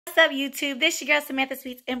What's up, YouTube? This is your girl Samantha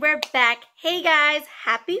Sweets, and we're back. Hey guys,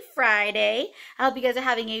 happy Friday. I hope you guys are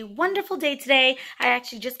having a wonderful day today. I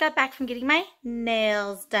actually just got back from getting my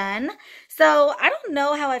nails done. So I don't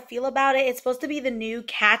know how I feel about it. It's supposed to be the new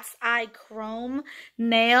Cat's Eye Chrome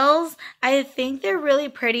nails. I think they're really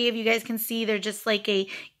pretty. If you guys can see, they're just like a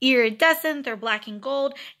iridescent. They're black and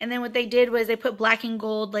gold. And then what they did was they put black and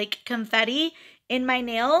gold like confetti in my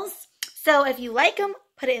nails. So if you like them,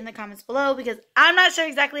 put it in the comments below because I'm not sure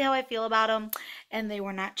exactly how I feel about them, and they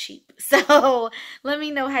were not cheap. So let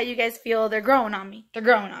me know how you guys feel. They're growing on me. They're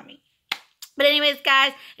growing on me. But anyways,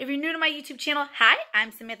 guys, if you're new to my YouTube channel, hi,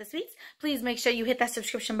 I'm Samantha Sweets. Please make sure you hit that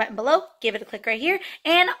subscription button below. Give it a click right here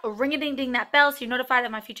and ring-a-ding-ding that bell so you're notified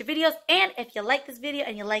of my future videos. And if you like this video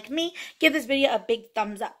and you like me, give this video a big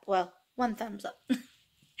thumbs up. Well, one thumbs up.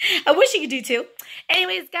 I wish you could do two.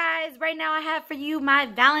 Anyways, guys, right now I have for you my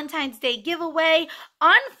Valentine's Day giveaway.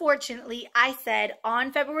 Unfortunately, I said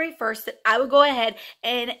on February 1st that I would go ahead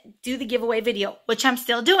and do the giveaway video, which I'm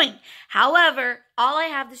still doing. However, all I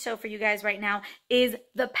have to show for you guys right now is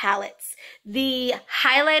the palettes. The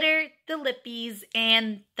highlighter, the lippies,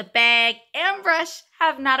 and the bag and brush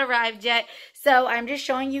have not arrived yet. So I'm just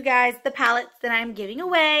showing you guys the palettes that I'm giving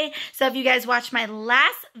away. So if you guys watched my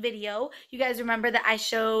last video, you guys remember that I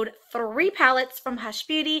showed 3 palettes from Hush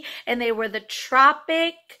Beauty, and they were the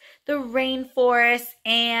Tropic, the Rainforest,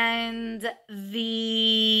 and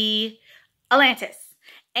the Atlantis.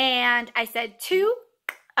 And I said 2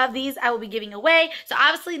 of these I will be giving away. So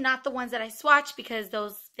obviously not the ones that I swatched because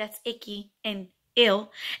that's icky and ill,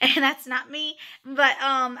 and that's not me. But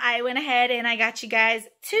I went ahead and I got you guys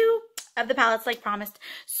 2 of the palettes like promised.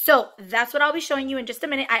 So that's what I'll be showing you in just a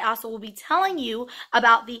minute. I also will be telling you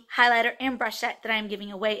about the highlighter and brush set that I'm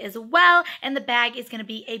giving away as well, and the bag is going to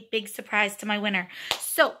be a big surprise to my winner.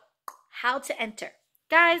 So how to enter.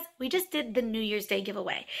 Guys, we just did the New Year's Day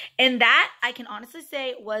giveaway, and that I can honestly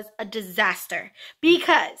say was a disaster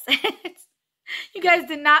because you guys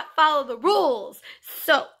did not follow the rules.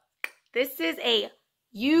 So this is a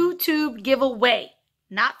YouTube giveaway,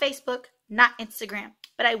 not Facebook, not Instagram,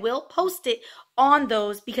 but I will post it on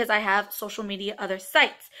those because I have social media other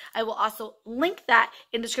sites. I will also link that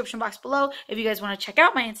in the description box below if you guys want to check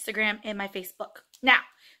out my Instagram and my Facebook. Now,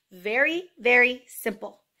 very, very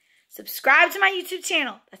simple. Subscribe to my YouTube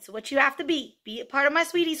channel. That's what you have to be. Be a part of my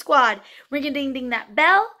sweetie squad. Ring-a-ding-ding that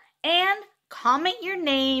bell and comment your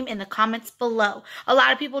name in the comments below. A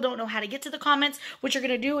lot of people don't know how to get to the comments. What you're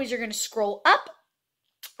going to do is you're going to scroll up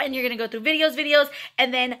and you're going to go through videos,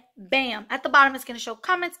 and then bam, at the bottom it's going to show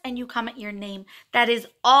comments and you comment your name. That is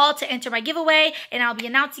all to enter my giveaway, and I'll be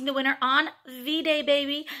announcing the winner on V-Day,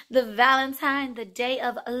 baby. The Valentine, the day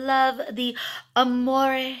of love, the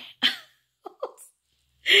amore.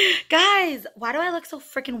 Guys, why do I look so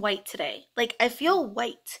freaking white today? Like, I feel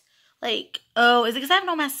white. Like, oh, is it because I have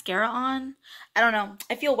no mascara on? I don't know.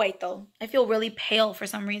 I feel white, though. I feel really pale for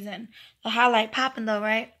some reason. The highlight popping, though,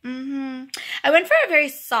 right? I went for a very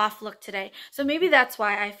soft look today. So maybe that's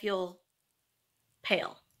why I feel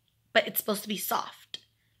pale. But it's supposed to be soft.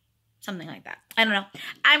 Something like that. I don't know.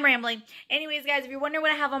 I'm rambling. Anyways, guys, if you're wondering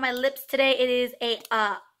what I have on my lips today, it is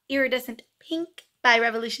a iridescent pink by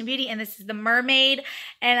Revolution Beauty, and this is the mermaid,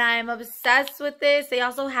 and I'm obsessed with this. They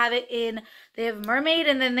also have it in, they have mermaid,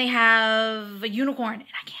 and then they have a unicorn, and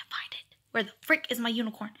I can't find it. Where the frick is my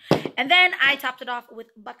unicorn? And then I topped it off with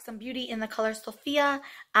Buxom Beauty in the color Sophia.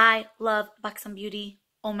 I love Buxom Beauty.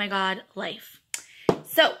 Oh my god, life.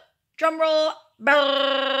 So, drum roll.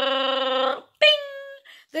 Brrr, bing!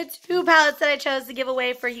 The 2 palettes that I chose to give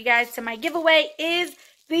away for you guys to my giveaway is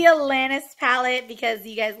the Atlantis palette because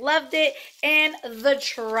you guys loved it, and the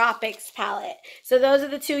Tropics palette. So those are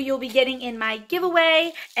the 2 you'll be getting in my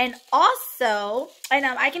giveaway. And also, and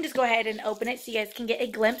I can just go ahead and open it so you guys can get a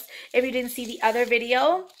glimpse if you didn't see the other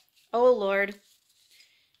video. Oh Lord,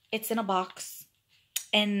 it's in a box.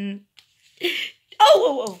 And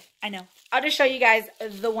oh, I know. I'll just show you guys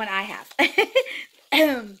the one I have.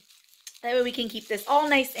 That way we can keep this all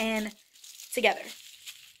nice and together.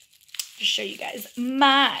 Just show you guys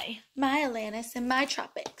my Atlantis and my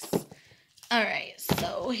Tropics. All right,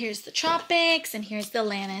 so here's the Tropics and here's the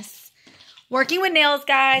Atlantis. Working with nails,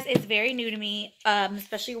 guys, is very new to me,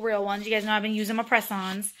 especially real ones. You guys know I've been using my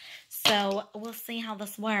press-ons, so we'll see how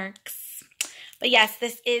this works. But yes,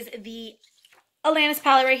 this is the Atlantis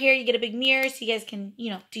palette right here. You get a big mirror so you guys can,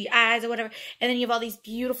 you know, do your eyes or whatever. And then you have all these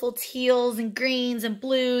beautiful teals and greens and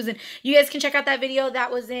blues, and you guys can check out that video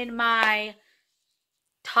that was in my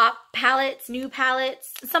top palettes, new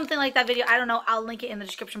palettes, something like that video. I don't know. I'll link it in the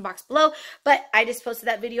description box below. But I just posted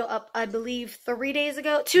that video up, I believe, 2 days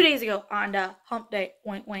ago on hump day.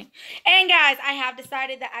 Wink, wink. And guys, I have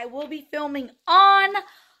decided that I will be filming on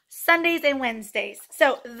Sundays and Wednesdays.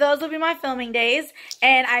 So those will be my filming days.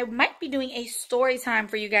 And I might be doing a story time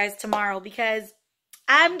for you guys tomorrow because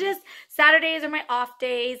Saturdays are my off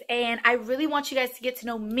days. And I really want you guys to get to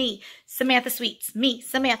know me, Samantha Sweets. Me,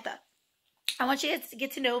 Samantha. I want you guys to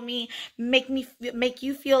get to know me, make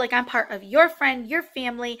you feel like I'm part of your friend, your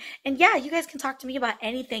family, and yeah, you guys can talk to me about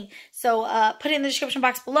anything. So put it in the description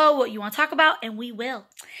box below what you want to talk about, and we will.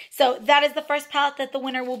 So that is the first palette that the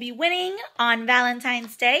winner will be winning on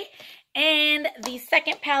Valentine's Day. And the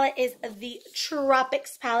second palette is the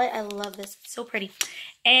Tropics palette. I love this. It's so pretty.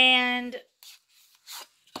 And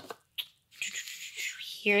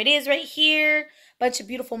here it is right here. Bunch of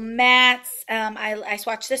beautiful mattes. I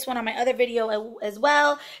swatched this one on my other video as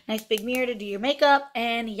well. Nice big mirror to do your makeup.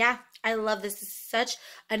 And yeah, I love this. This is such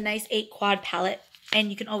a nice 8 quad palette.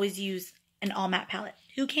 And you can always use an all matte palette.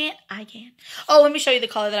 Who can't? I can. Oh, let me show you the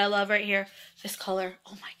color that I love right here. This color.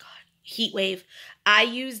 Oh my God. Heat Wave. I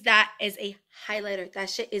use that as a highlighter.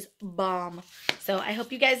 That shit is bomb. So I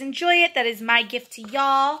hope you guys enjoy it. That is my gift to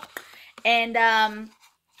y'all. And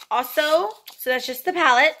also, so that's just the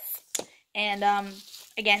palettes. And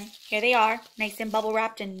again, here they are, nice and bubble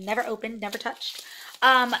wrapped and never opened, never touched.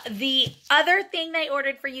 The other thing I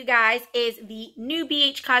ordered for you guys is the new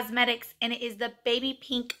BH Cosmetics, and it is the baby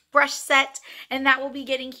pink brush set, and that will be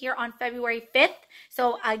getting here on February 5th.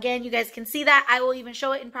 So again, you guys can see that. I will even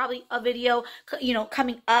show it in probably a video, you know,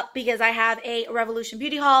 coming up, because I have a Revolution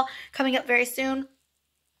Beauty haul coming up very soon.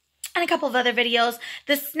 And a couple of other videos.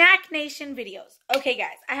 The Snack Nation videos. Okay,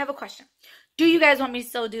 guys, I have a question. Do you guys want me to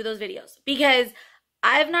still do those videos? Because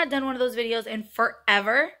I've not done one of those videos in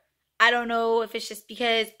forever. I don't know if it's just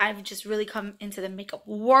because I've just really come into the makeup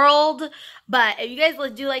world. But if you guys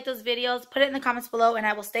do like those videos, put it in the comments below and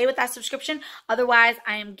I will stay with that subscription. Otherwise,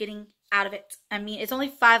 I am getting out of it. I mean, it's only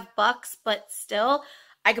 $5, but still,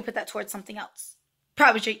 I could put that towards something else.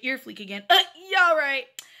 Probably straight ear fleek again. Yeah, right.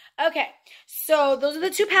 Okay, so those are the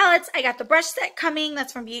 2 palettes. I got the brush set coming.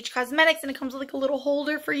 That's from BH Cosmetics, and it comes with like a little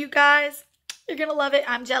holder for you guys. You're going to love it.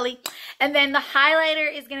 I'm jelly. And then the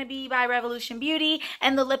highlighter is going to be by Revolution Beauty.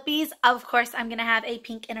 And the lippies, of course, I'm going to have a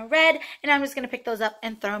pink and a red. And I'm just going to pick those up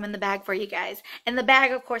and throw them in the bag for you guys. And the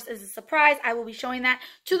bag, of course, is a surprise. I will be showing that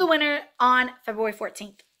to the winner on February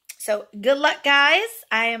 14th. So good luck, guys.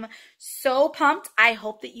 I am so pumped. I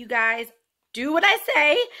hope that you guys do what I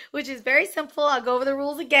say, which is very simple. I'll go over the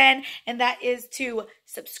rules again, and that is to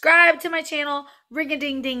subscribe to my channel,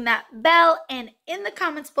 ring-a-ding-ding that bell, and in the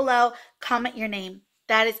comments below, comment your name.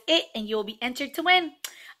 That is it, and you'll be entered to win.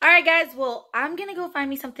 All right, guys. Well, I'm going to go find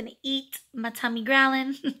me something to eat. My tummy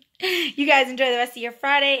growling. You guys enjoy the rest of your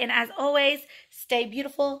Friday, and as always, stay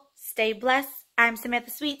beautiful, stay blessed. I'm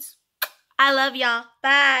Samantha Sweets. I love y'all.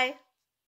 Bye.